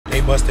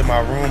they bust in my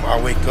room,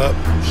 I wake up,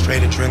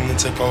 straight adrenaline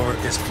took over,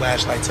 it's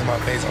flashlights in my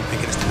face, I'm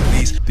thinking it's the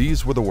police.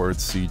 These were the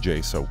words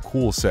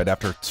CJSocool said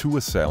after 2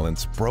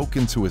 assailants broke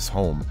into his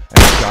home and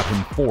shot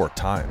him 4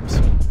 times.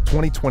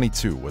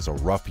 2022 was a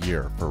rough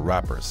year for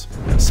rappers.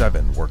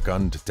 7 were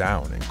gunned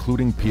down,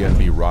 including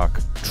Pnb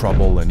Rock,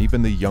 Trouble, and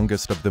even the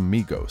youngest of the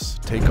Migos,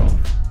 Takeoff.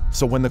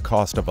 So when the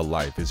cost of a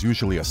life is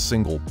usually a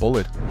single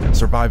bullet,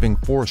 surviving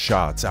 4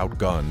 shots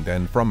outgunned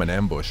and from an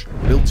ambush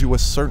builds you a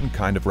certain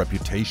kind of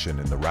reputation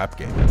in the rap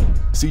game.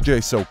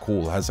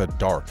 CJSocool has a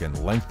dark and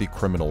lengthy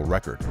criminal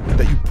record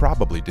that you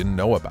probably didn't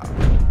know about.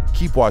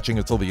 Keep watching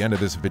until the end of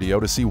this video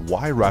to see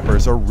why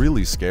rappers are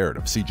really scared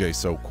of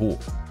CJSocool.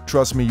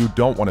 Trust me, you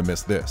don't want to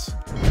miss this.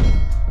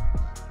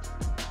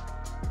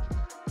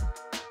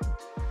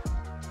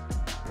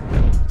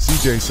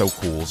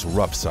 CJSocool's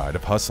rough side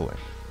of hustling.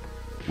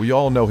 We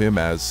all know him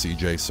as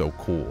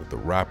cjsocool, the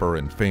rapper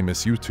and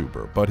famous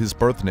YouTuber, but his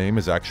birth name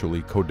is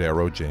actually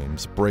Cordero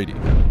James Brady.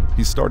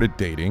 He started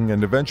dating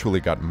and eventually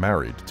got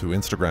married to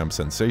Instagram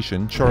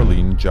sensation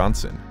Charlene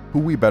Johnson, who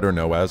we better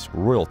know as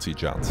Royalty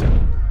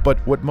Johnson.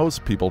 But what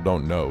most people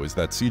don't know is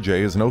that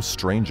CJ is no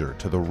stranger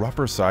to the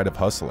rougher side of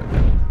hustling,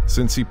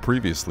 since he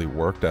previously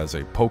worked as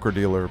a poker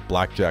dealer,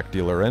 blackjack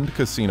dealer, and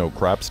casino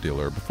craps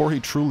dealer before he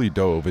truly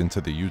dove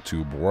into the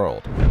YouTube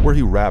world, where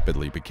he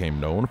rapidly became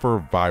known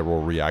for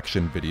viral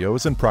reaction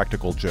videos and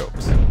practical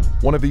jokes.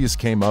 One of these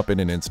came up in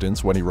an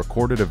instance when he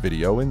recorded a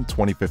video in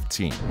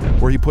 2015,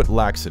 where he put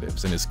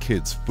laxatives in his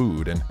kids'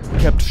 food and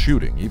kept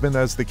shooting even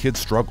as the kids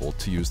struggled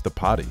to use the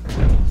potty.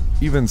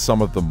 Even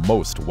some of the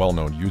most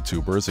well-known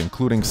YouTubers,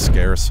 including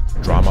Scarce,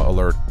 Drama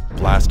Alert,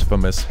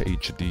 Blasphemous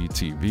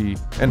HDTV,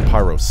 and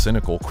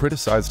Pyrocynical,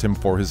 criticized him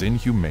for his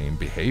inhumane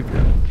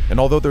behavior. And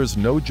although there's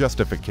no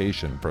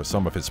justification for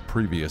some of his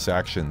previous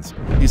actions,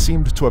 he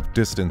seemed to have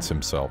distanced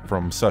himself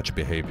from such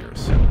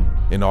behaviors.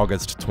 In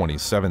August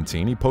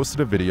 2017, he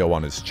posted a video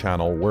on his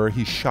channel where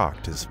he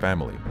shocked his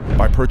family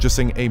by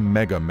purchasing a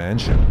mega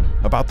mansion,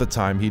 about the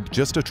time he'd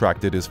just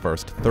attracted his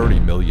first 30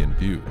 million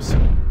views.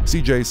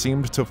 CJ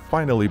seemed to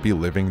finally be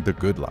living the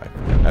good life,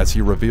 as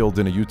he revealed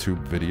in a YouTube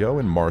video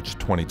in March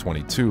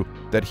 2022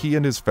 that he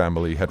and his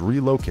family had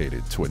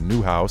relocated to a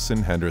new house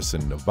in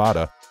Henderson,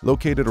 Nevada,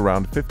 located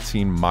around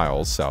 15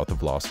 miles south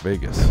of Las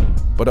Vegas.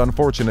 But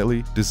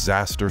unfortunately,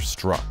 disaster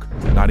struck,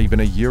 not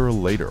even a year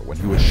later when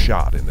he was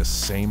shot in the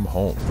same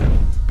home.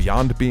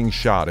 Beyond being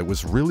shot, it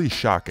was really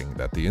shocking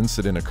that the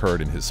incident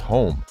occurred in his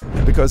home,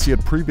 because he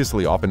had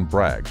previously often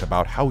bragged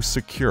about how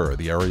secure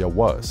the area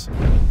was.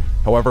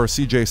 However,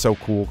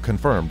 CJSocool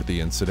confirmed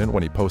the incident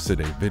when he posted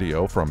a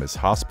video from his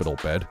hospital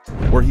bed,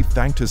 where he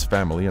thanked his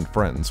family and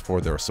friends for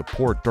their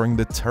support during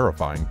the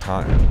terrifying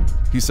time.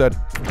 He said,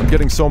 "I'm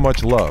getting so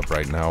much love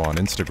right now on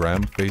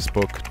Instagram,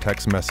 Facebook,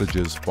 text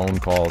messages, phone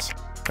calls.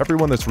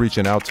 Everyone that's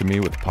reaching out to me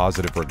with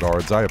positive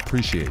regards, I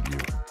appreciate you.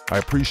 I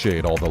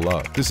appreciate all the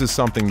love. This is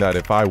something that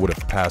if I would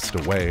have passed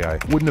away, I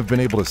wouldn't have been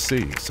able to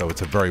see, so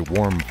it's a very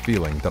warm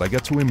feeling that I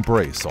get to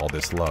embrace all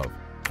this love.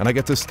 And I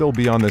get to still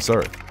be on this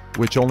earth,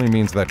 which only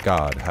means that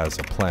God has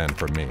a plan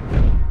for me."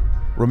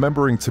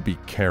 Remembering to be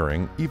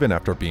caring, even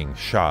after being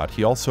shot,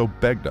 he also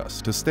begged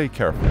us to stay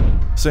careful,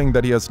 saying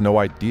that he has no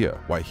idea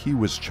why he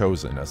was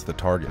chosen as the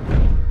target.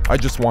 "I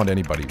just want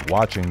anybody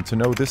watching to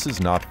know this is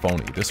not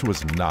phony, this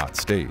was not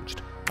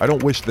staged. I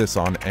don't wish this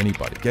on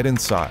anybody. Get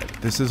inside.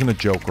 This isn't a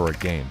joke or a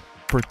game,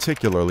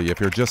 particularly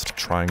if you're just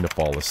trying to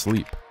fall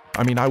asleep.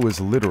 I mean, I was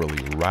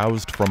literally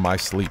roused from my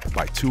sleep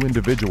by 2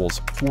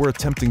 individuals who were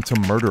attempting to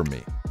murder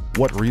me.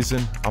 What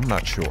reason? I'm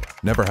not sure.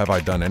 Never have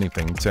I done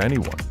anything to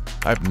anyone.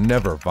 I've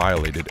never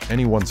violated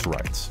anyone's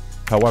rights.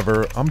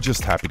 However, I'm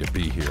just happy to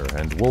be here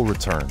and will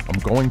return. I'm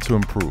going to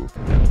improve."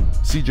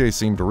 CJ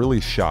seemed really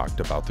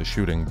shocked about the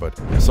shooting, but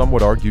some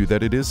would argue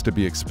that it is to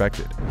be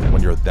expected.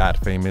 When you're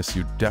that famous,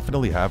 you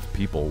definitely have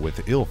people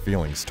with ill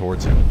feelings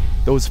towards you.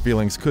 Those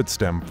feelings could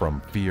stem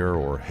from fear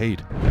or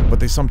hate, but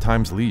they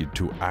sometimes lead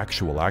to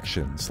actual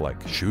actions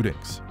like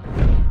shootings.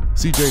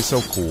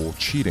 CJSocool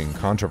cheating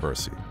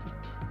controversy.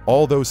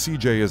 Although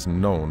CJ is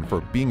known for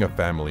being a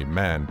family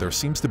man, there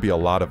seems to be a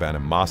lot of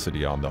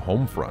animosity on the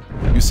home front.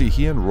 You see,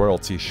 he and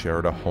Royalty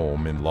shared a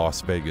home in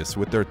Las Vegas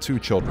with their 2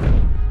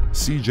 children.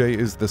 CJ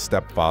is the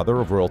stepfather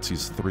of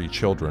Royalty's 3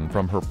 children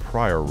from her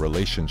prior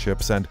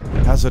relationships and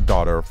has a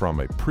daughter from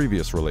a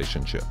previous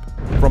relationship.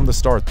 From the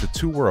start, the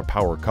 2 were a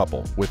power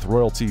couple, with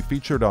Royalty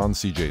featured on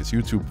CJ's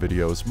YouTube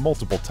videos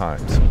multiple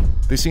times.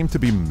 They seem to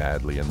be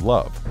madly in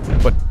love,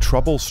 but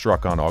trouble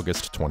struck on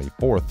August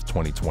 24th,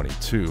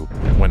 2022,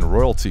 when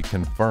Royalty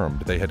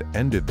confirmed they had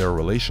ended their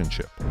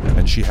relationship,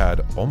 and she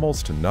had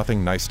almost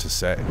nothing nice to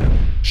say.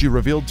 She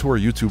revealed to her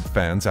YouTube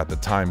fans at the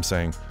time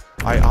saying,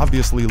 "I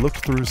obviously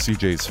looked through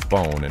CJ's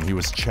phone and he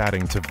was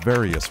chatting to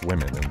various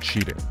women and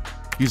cheating.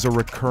 He's a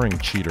recurring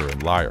cheater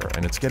and liar,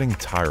 and it's getting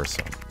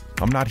tiresome.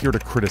 I'm not here to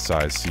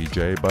criticize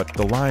CJ, but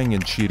the lying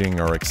and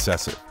cheating are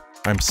excessive.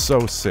 I'm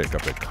so sick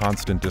of the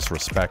constant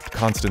disrespect,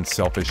 constant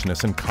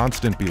selfishness, and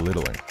constant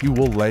belittling. He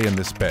will lay in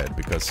this bed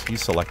because he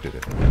selected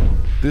it.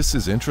 This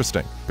is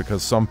interesting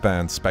because some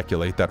fans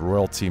speculate that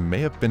royalty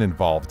may have been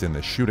involved in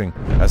the shooting,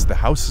 as the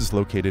house is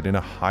located in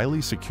a highly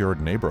secured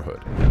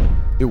neighborhood.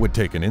 It would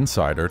take an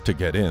insider to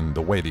get in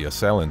the way the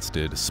assailants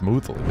did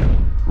smoothly.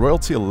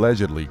 Royalty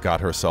allegedly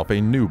got herself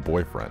a new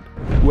boyfriend,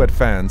 who had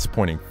fans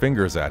pointing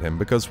fingers at him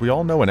because we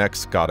all know an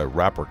ex got a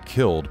rapper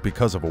killed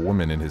because of a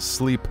woman in his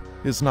sleep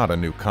is not a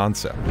new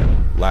concept.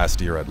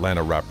 Last year,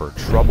 Atlanta rapper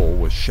Trouble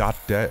was shot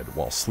dead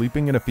while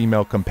sleeping in a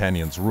female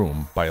companion's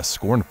room by a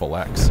scornful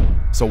ex.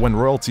 So when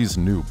Royalty's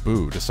new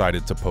boo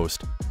decided to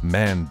post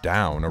 "man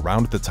down"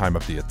 around the time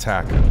of the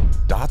attack,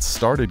 dots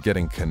started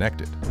getting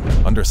connected.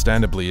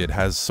 Understandably, it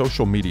has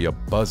social media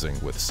buzzing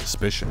with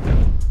suspicion.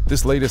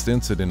 This latest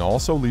incident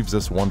also leaves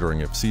us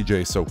wondering if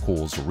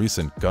cjsocool's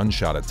recent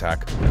gunshot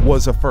attack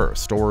was a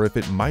first, or if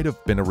it might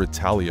have been a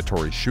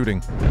retaliatory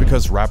shooting,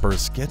 because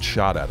rappers get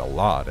shot at a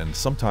lot and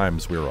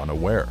sometimes we're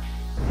unaware.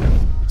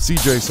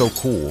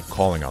 cjsocool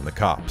calling on the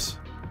cops.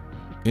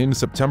 In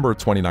September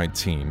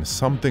 2019,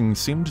 something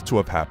seemed to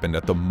have happened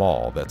at the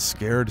mall that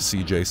scared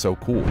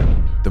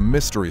cjsocool. The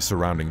mystery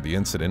surrounding the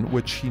incident,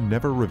 which he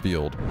never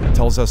revealed,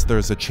 tells us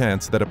there's a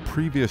chance that a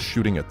previous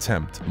shooting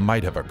attempt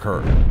might have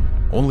occurred.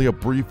 Only a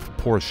brief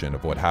portion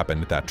of what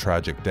happened that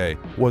tragic day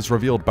was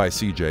revealed by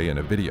CJ in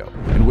a video,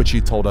 in which he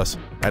told us,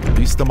 "At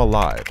least I'm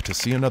alive to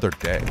see another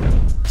day."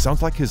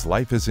 Sounds like his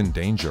life is in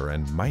danger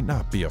and might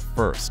not be a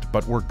first,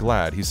 but we're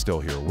glad he's still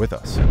here with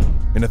us.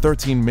 In a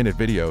 13-minute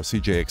video,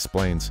 CJ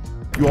explains,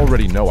 "You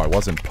already know I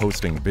wasn't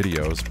posting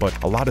videos, but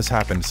a lot has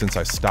happened since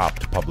I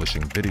stopped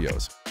publishing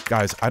videos.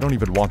 Guys, I don't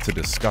even want to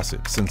discuss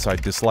it since I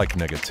dislike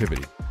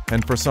negativity.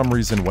 And for some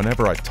reason,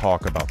 whenever I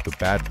talk about the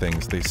bad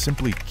things, they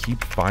simply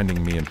keep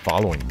finding me and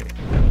following me.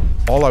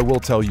 All I will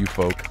tell you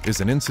folk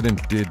is an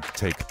incident did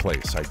take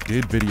place. I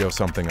did video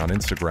something on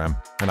Instagram,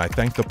 and I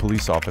thank the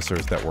police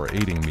officers that were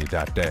aiding me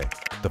that day."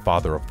 The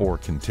father of four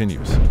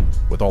continues.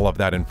 With all of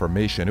that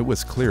information, it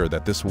was clear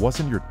that this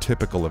wasn't your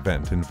typical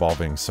event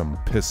involving some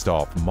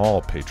pissed-off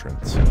mall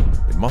patrons.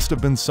 It must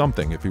have been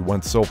something if he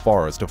went so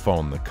far as to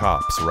phone the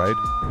cops, right?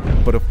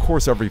 But of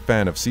course, every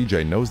fan of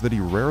CJ knows that he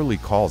rarely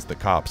calls the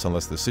cops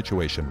unless the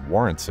situation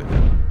warrants it.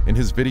 In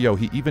his video,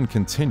 he even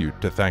continued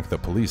to thank the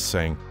police,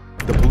 saying,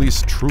 "The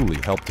police truly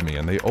helped me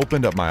and they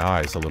opened up my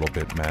eyes a little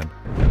bit, man."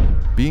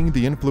 Being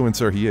the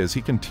influencer he is,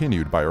 he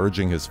continued by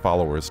urging his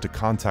followers to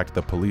contact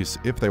the police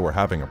if they were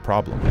having a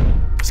problem.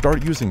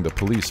 Start using the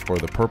police for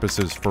the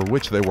purposes for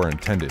which they were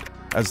intended,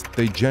 as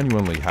they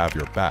genuinely have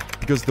your back,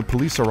 because the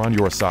police are on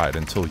your side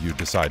until you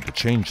decide to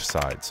change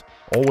sides.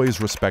 Always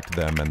respect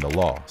them and the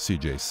law,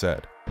 CJ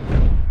said.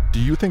 Do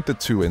you think the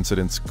two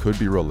incidents could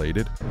be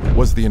related?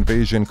 Was the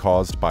invasion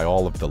caused by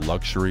all of the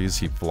luxuries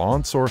he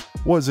flaunts, or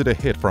was it a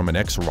hit from an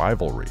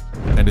ex-rivalry?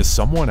 And is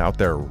someone out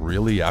there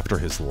really after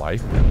his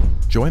life?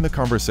 Join the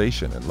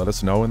conversation and let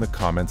us know in the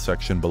comment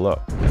section below.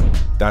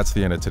 That's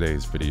the end of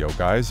today's video,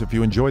 guys. If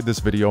you enjoyed this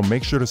video,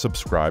 make sure to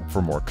subscribe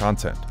for more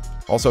content.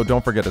 Also,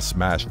 don't forget to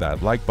smash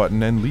that like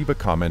button and leave a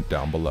comment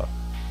down below.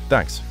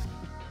 Thanks.